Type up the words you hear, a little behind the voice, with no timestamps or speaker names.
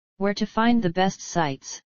Where to find the best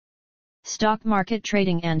sites. Stock market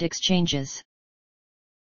trading and exchanges.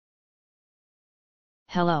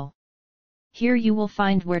 Hello. Here you will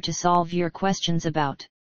find where to solve your questions about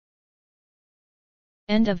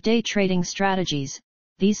end-of-day trading strategies.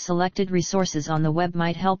 These selected resources on the web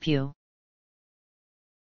might help you.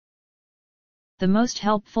 The most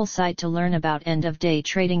helpful site to learn about end-of-day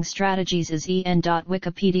trading strategies is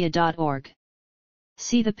en.wikipedia.org.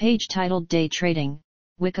 See the page titled Day Trading,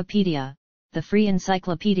 Wikipedia, the free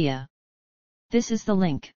encyclopedia. This is the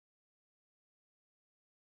link.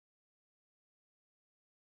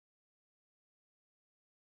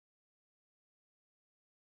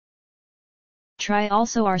 Try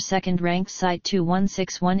also our second-ranked site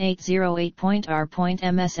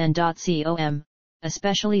 2161808.r.msn.com,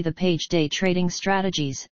 especially the page Day Trading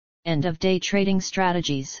Strategies, End-of-Day Trading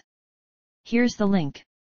Strategies. Here's the link.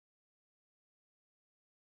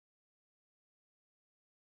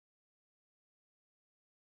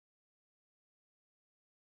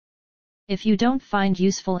 If you don't find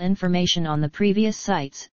useful information on the previous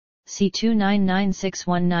sites, see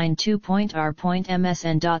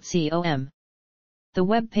 2996192.r.msn.com. The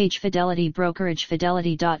web page Fidelity Brokerage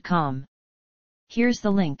Fidelity.com. Here's the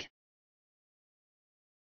link.